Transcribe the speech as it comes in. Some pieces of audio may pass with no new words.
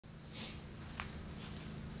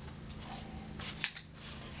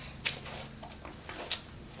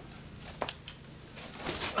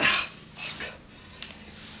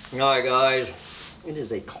Alright guys, it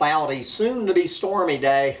is a cloudy, soon to be stormy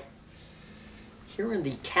day here in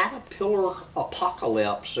the Caterpillar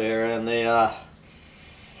Apocalypse there in the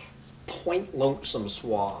Point Lonesome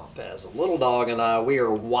Swamp. As a little dog and I, we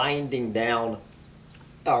are winding down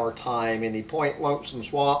our time in the Point Lonesome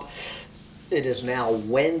Swamp. It is now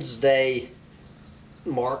Wednesday,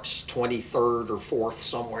 March 23rd or 4th,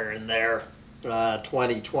 somewhere in there.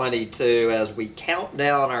 2022, as we count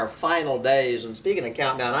down our final days. And speaking of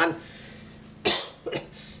countdown, I'm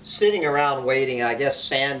sitting around waiting. I guess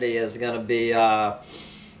Sandy is going to be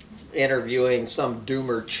interviewing some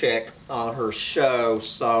doomer chick on her show,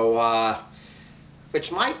 so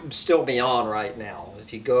which might still be on right now.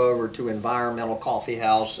 If you go over to Environmental Coffee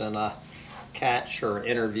House and catch her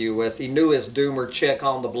interview with the newest doomer chick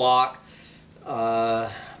on the block.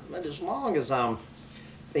 But as long as I'm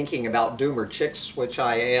thinking about doomer chicks, which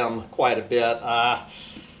I am quite a bit, I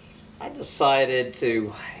decided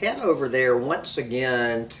to head over there once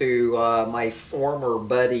again to my former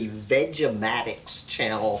buddy Vegematic's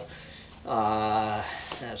channel. As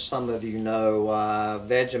some of you know,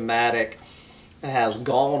 Vegematic has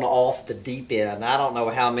gone off the deep end. I don't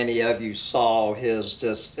know how many of you saw his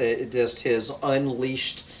just his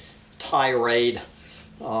unleashed tirade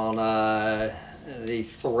on the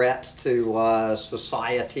threat to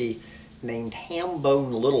society named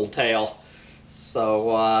Hambone Littletail.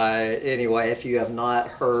 So anyway, if you have not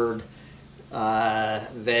heard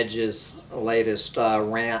Veg's latest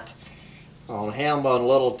rant on Hambone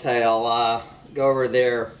Littletail, go over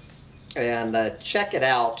there and check it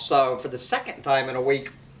out. So for the second time in a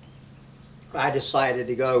week, I decided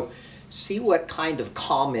to go see what kind of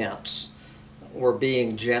comments were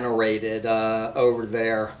being generated over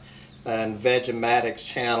there and Vegematic's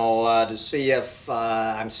channel to see if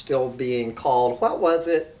I'm still being called, what was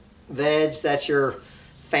it, Veg, that your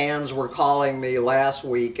fans were calling me last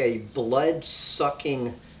week, a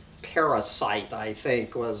blood-sucking parasite, I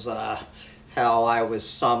think was how I was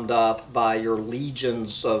summed up by your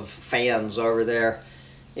legions of fans over there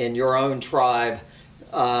in your own tribe.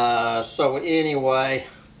 So anyway,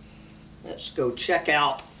 let's go check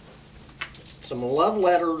out some love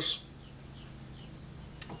letters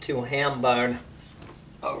to Hambone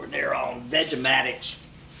over there on Vegematic's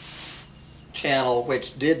channel,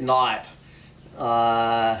 which did not.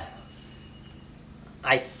 I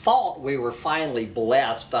thought we were finally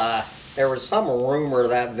blessed. There was some rumor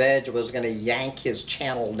that Veg was going to yank his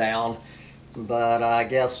channel down, but I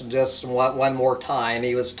guess just one more time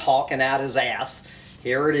he was talking out his ass.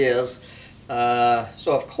 Here it is.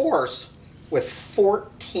 So of course, with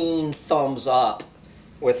 14 thumbs up,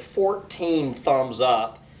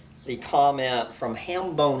 the comment from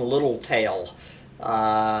Hambone Littletail,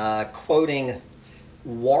 quoting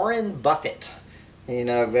Warren Buffett. You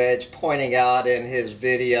know, Veg pointing out in his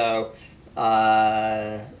video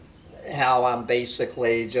how I'm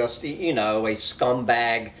basically just, you know, a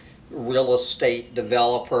scumbag real estate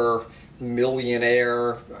developer,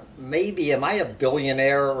 millionaire. Maybe, am I a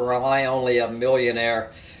billionaire or am I only a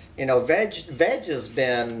millionaire? You know, Veg has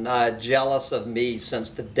been jealous of me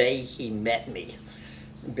since the day he met me.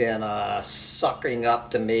 Been sucking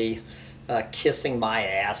up to me, kissing my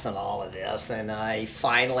ass and all of this, and I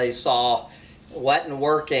finally saw wasn't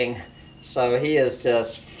working, so he is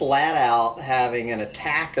just flat out having an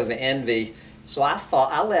attack of envy. So I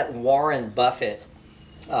thought I let Warren Buffett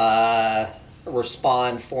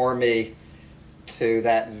respond for me to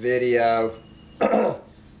that video.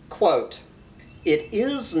 Quote, "It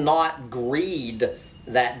is not greed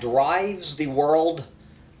that drives the world,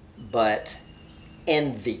 but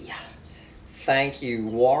envy." Thank you,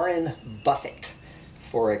 Warren Buffett,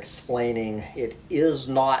 for explaining it is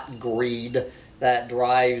not greed that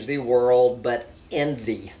drives the world, but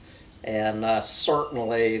envy. And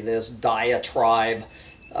certainly this diatribe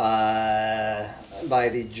by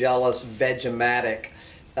the jealous Vegematic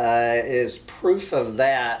is proof of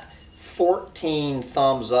that. 14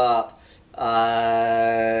 thumbs up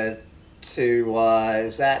to,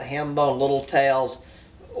 is that Hambone Littletail's,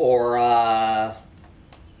 or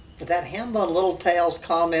is that Hambone Littletail's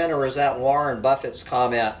comment, or is that Warren Buffett's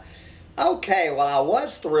comment? Okay, well, I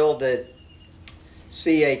was thrilled to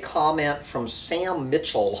see a comment from Sam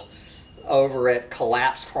Mitchell over at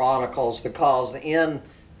Collapse Chronicles, because in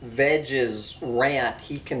Veg's rant,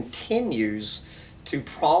 he continues to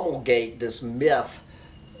promulgate this myth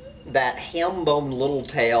that Hambone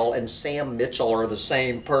Littletail and Sam Mitchell are the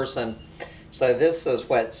same person. So this is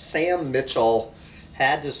what Sam Mitchell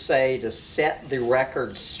had to say to set the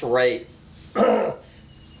record straight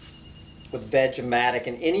with Vegematic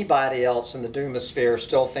and anybody else in the Doomosphere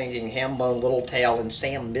still thinking Hambone Littletail and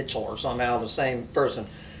Sam Mitchell are somehow the same person.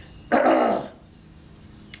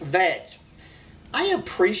 Veg, I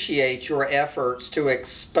appreciate your efforts to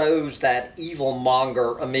expose that evil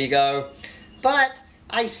monger, amigo, but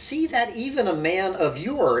I see that even a man of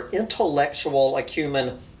your intellectual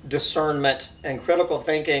acumen, discernment, and critical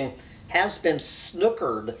thinking has been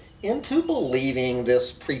snookered into believing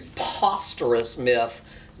this preposterous myth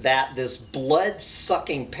that this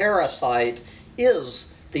blood-sucking parasite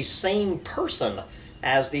is the same person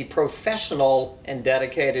as the professional and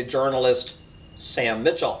dedicated journalist Sam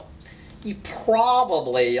Mitchell. You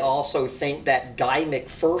probably also think that Guy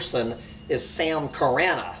McPherson is Sam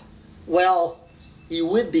Carana. Well, you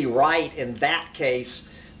would be right in that case,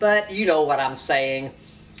 but you know what I'm saying.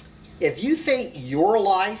 If you think your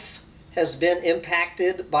life has been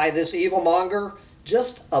impacted by this evilmonger,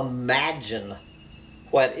 just imagine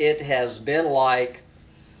what it has been like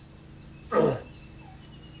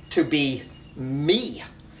to be me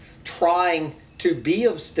trying to be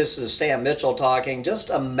of, this is Sam Mitchell talking, just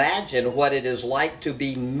imagine what it is like to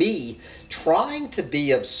be me trying to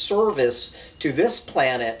be of service to this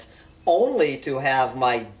planet only to have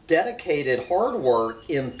my dedicated hard work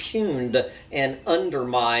impugned and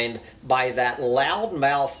undermined by that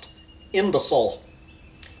loud-mouthed imbecile.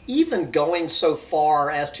 Even going so far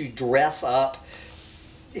as to dress up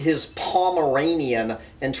his Pomeranian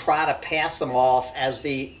and try to pass him off as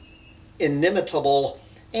the inimitable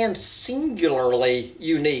and singularly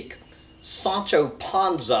unique Sancho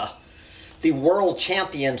Panza, the world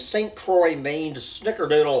champion St. Croix-maned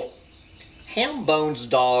snickerdoodle. Hambone's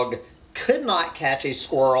dog could not catch a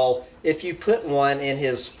squirrel if you put one in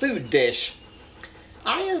his food dish.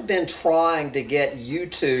 I have been trying to get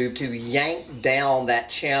YouTube to yank down that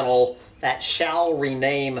channel that shall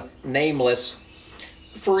rename nameless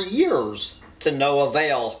for years to no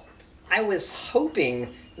avail. I was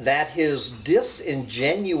hoping that his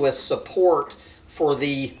disingenuous support for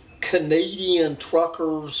the Canadian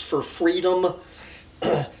Truckers for Freedom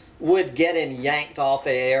would get him yanked off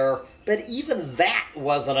the air, but even that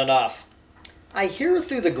wasn't enough. I hear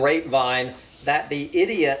through the grapevine that the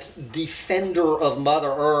idiot defender of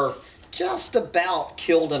Mother Earth just about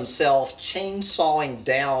killed himself chainsawing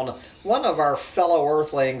down one of our fellow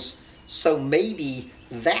Earthlings, so maybe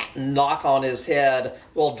that knock on his head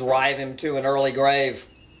will drive him to an early grave.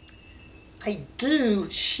 I do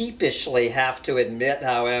sheepishly have to admit,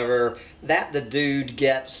 however, that the dude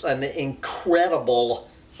gets an incredible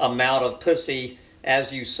amount of pussy,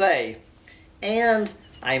 as you say. And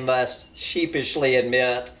I must sheepishly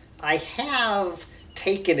admit, I have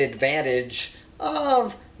taken advantage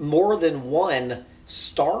of more than one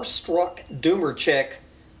starstruck doomer chick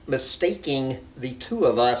mistaking the two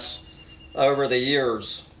of us over the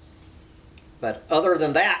years. But other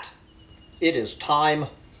than that, it is time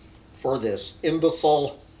for this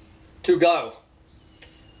imbecile to go.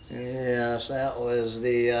 Yes, that was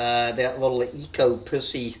the that little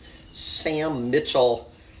eco-pussy Sam Mitchell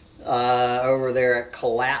over there at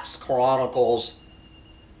Collapse Chronicles.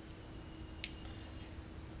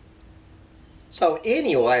 So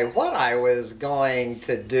anyway, what I was going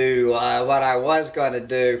to do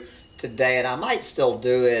today, and I might still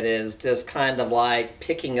do it, is just kind of like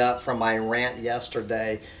picking up from my rant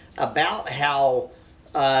yesterday about how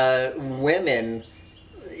women,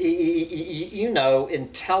 you know,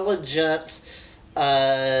 intelligent,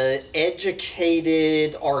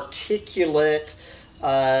 educated, articulate,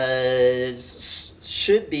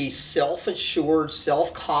 should be self-assured,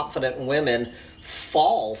 self-confident women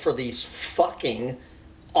fall for these fucking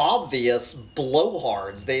obvious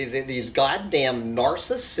blowhards. These goddamn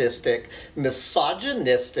narcissistic,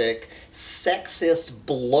 misogynistic, sexist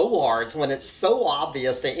blowhards when it's so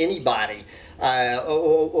obvious to anybody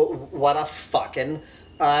what a fucking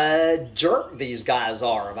jerk these guys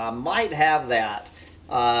are. And I might have that.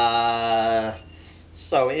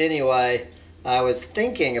 So anyway, I was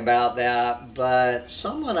thinking about that, but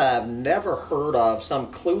someone I've never heard of,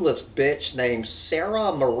 some clueless bitch named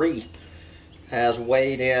Sarah Marie, has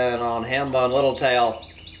weighed in on Hambone Littletail.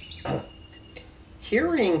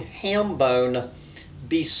 Hearing Hambone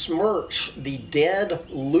besmirch the dead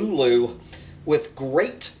Lulu with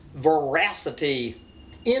great veracity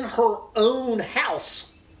in her own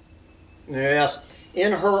house, yes,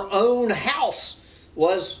 in her own house,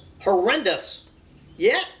 was horrendous.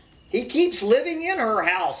 Yet he keeps living in her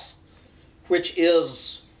house, which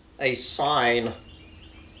is a sign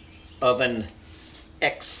of an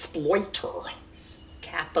exploiter.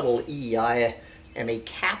 Capital E. I am a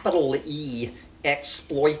capital E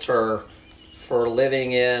exploiter for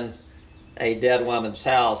living in a dead woman's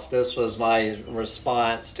house. This was my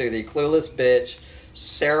response to the clueless bitch,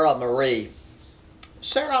 Sarah Marie.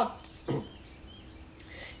 Sarah,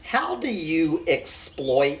 How do you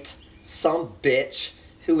exploit some bitch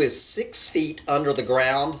who is 6 feet under the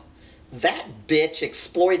ground? That bitch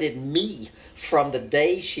exploited me from the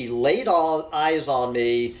day she laid all eyes on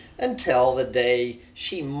me until the day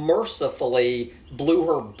she mercifully blew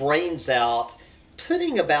her brains out,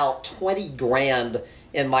 putting about 20 grand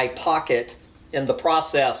in my pocket in the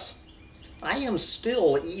process. I am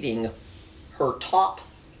still eating her top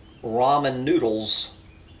ramen noodles.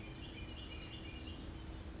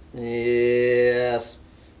 Yes.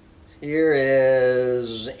 Here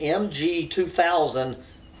is MG2000.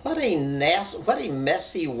 What a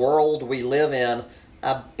messy world we live in.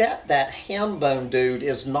 I bet that Hambone dude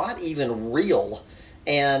is not even real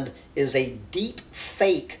and is a deep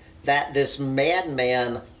fake that this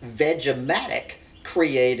madman Vegematic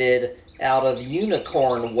created out of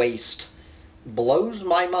unicorn waste. Blows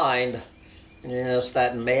my mind. Yes,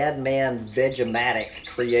 that madman Vegematic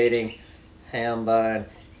creating Hambone.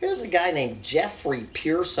 Here's a guy named Jeffrey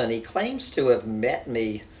Pearson. He claims to have met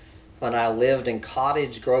me when I lived in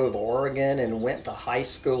Cottage Grove, Oregon, and went to high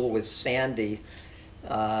school with Sandy.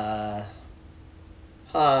 Have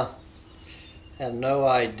no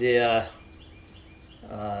idea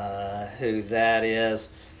who that is.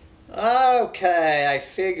 Okay, I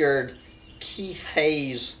figured Keith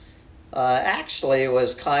Hayes actually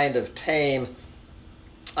was kind of tame.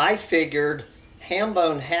 I figured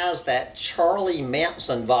Hambone has that Charlie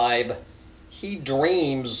Manson vibe. He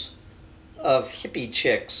dreams of hippie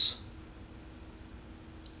chicks.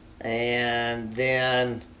 And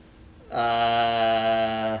then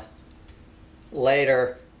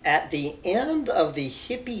later, at the end of the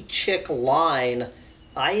hippie chick line,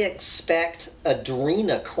 I expect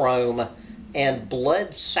adrenochrome and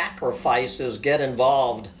blood sacrifices get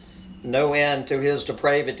involved. No end to his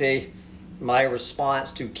depravity. My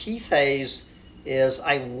response to Keith Hayes is,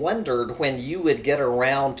 I wondered when you would get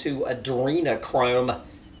around to adrenochrome.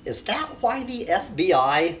 Is that why the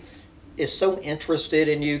FBI is so interested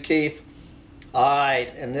in you, Keith? All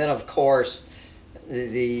right, and then of course,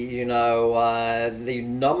 the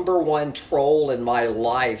number one troll in my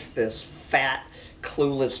life, this fat,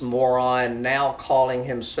 clueless moron, now calling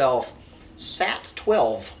himself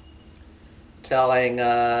Sat12, telling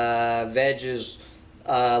Vege's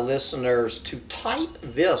listeners to type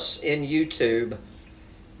this in YouTube: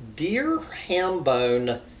 Dear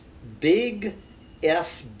Hambone, Big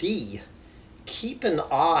FD, keep an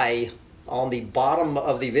eye on the bottom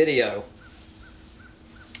of the video.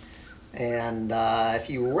 And if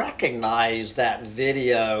you recognize that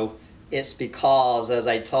video, it's because, as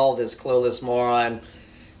I told this clueless moron,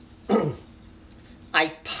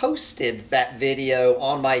 I posted that video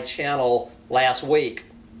on my channel last week.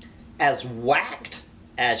 As whacked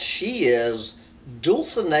as she is,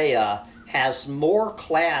 Dulcinea has more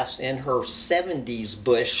class in her 70s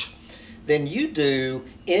bush than you do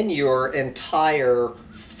in your entire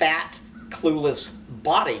fat, clueless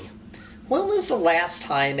body. When was the last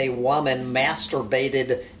time a woman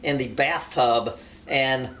masturbated in the bathtub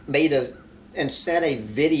and sent a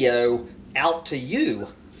video out to you?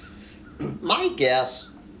 My guess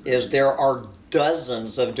is there are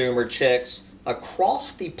dozens of doomer chicks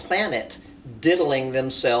across the planet diddling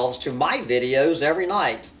themselves to my videos every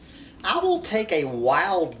night. I will take a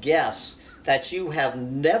wild guess that you have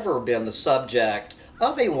never been the subject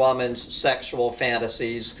of a woman's sexual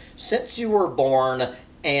fantasies since you were born,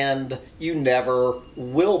 and you never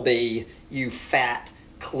will be, you fat,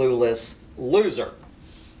 clueless loser.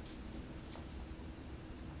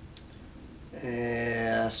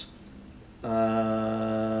 Yes.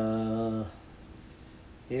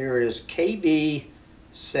 Here is KB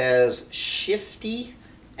says, shifty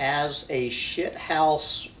as a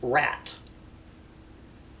shithouse rat.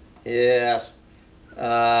 Yes.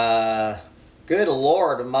 Good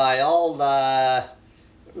Lord, my old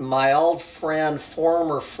friend,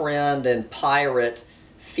 former friend and pirate,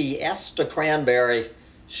 Fiesta Cranberry,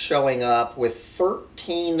 showing up with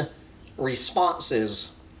 13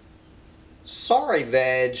 responses. Sorry,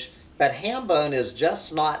 Veg, but Hambone is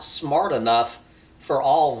just not smart enough for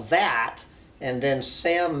all that. And then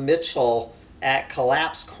Sam Mitchell at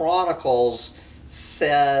Collapse Chronicles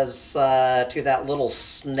says to that little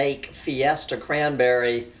snake Fiesta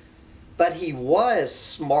Cranberry, but he was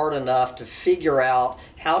smart enough to figure out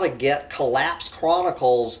how to get Collapse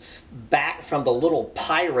Chronicles back from the little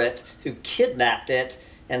pirate who kidnapped it,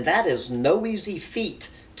 and that is no easy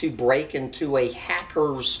feat to break into a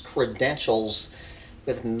hacker's credentials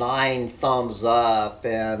with 9 thumbs up.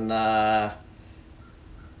 And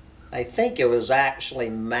I think it was actually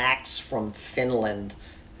Max from Finland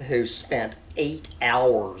who spent 8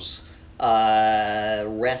 hours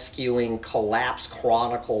rescuing Collapse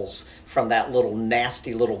Chronicles from that little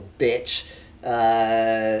nasty little bitch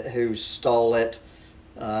who stole it.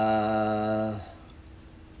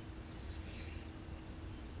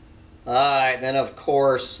 Alright, then of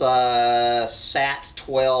course Sat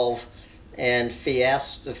 12 and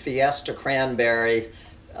Fiesta Cranberry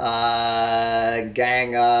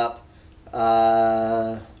gang up.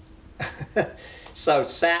 So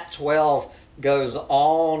Sat 12 goes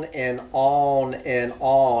on and on and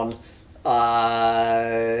on,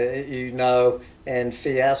 you know, and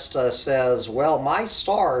Fiesta says, well, my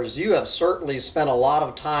stars, you have certainly spent a lot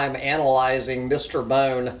of time analyzing Mr.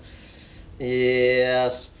 Bone.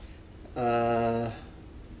 Yes.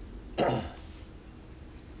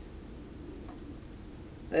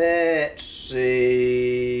 Let's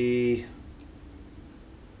see.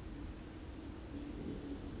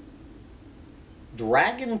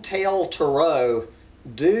 Dragontail Tarot.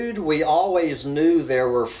 Dude, we always knew there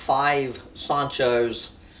were 5 Sanchos.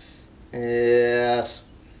 Yes.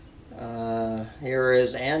 Here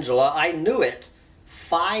is Angela. I knew it.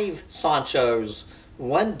 5 Sanchos.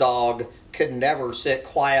 One dog could never sit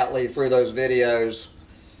quietly through those videos.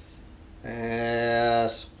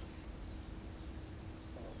 Yes.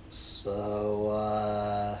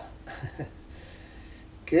 So,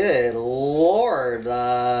 good Lord.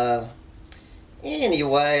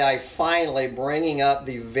 Anyway, I finally bringing up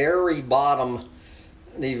the very bottom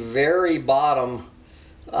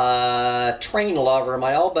train lover,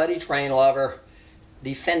 my old buddy train lover,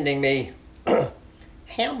 defending me.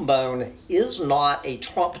 Hambone is not a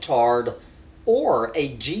Trump-tard or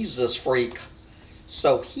a Jesus freak,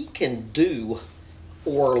 so he can do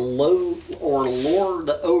or lord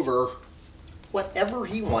over whatever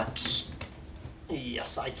he wants.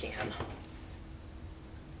 Yes, I can.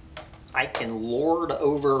 I can lord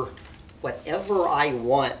over whatever I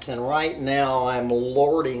want, and right now I'm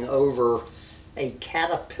lording over a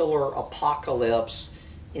caterpillar apocalypse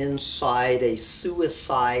inside a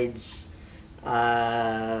suicide's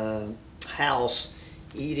house,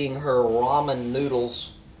 eating her ramen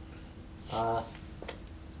noodles. But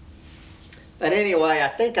anyway, I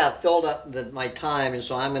think I've filled up my time, and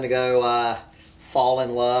so I'm going to go fall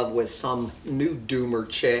in love with some new doomer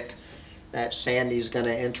chick that Sandy's going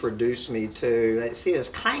to introduce me to. See, it was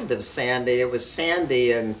kind of Sandy. It was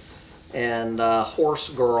Sandy and Horse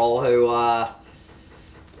Girl who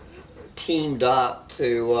teamed up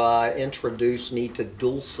to introduce me to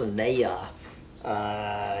Dulcinea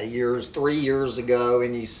 3 years ago,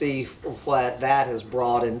 and you see what that has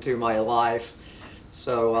brought into my life.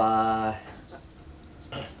 So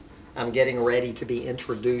I'm getting ready to be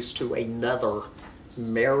introduced to another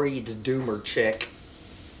married doomer chick.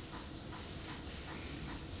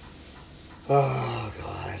 Oh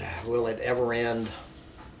God, will it ever end?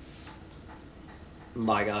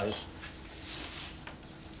 Bye guys.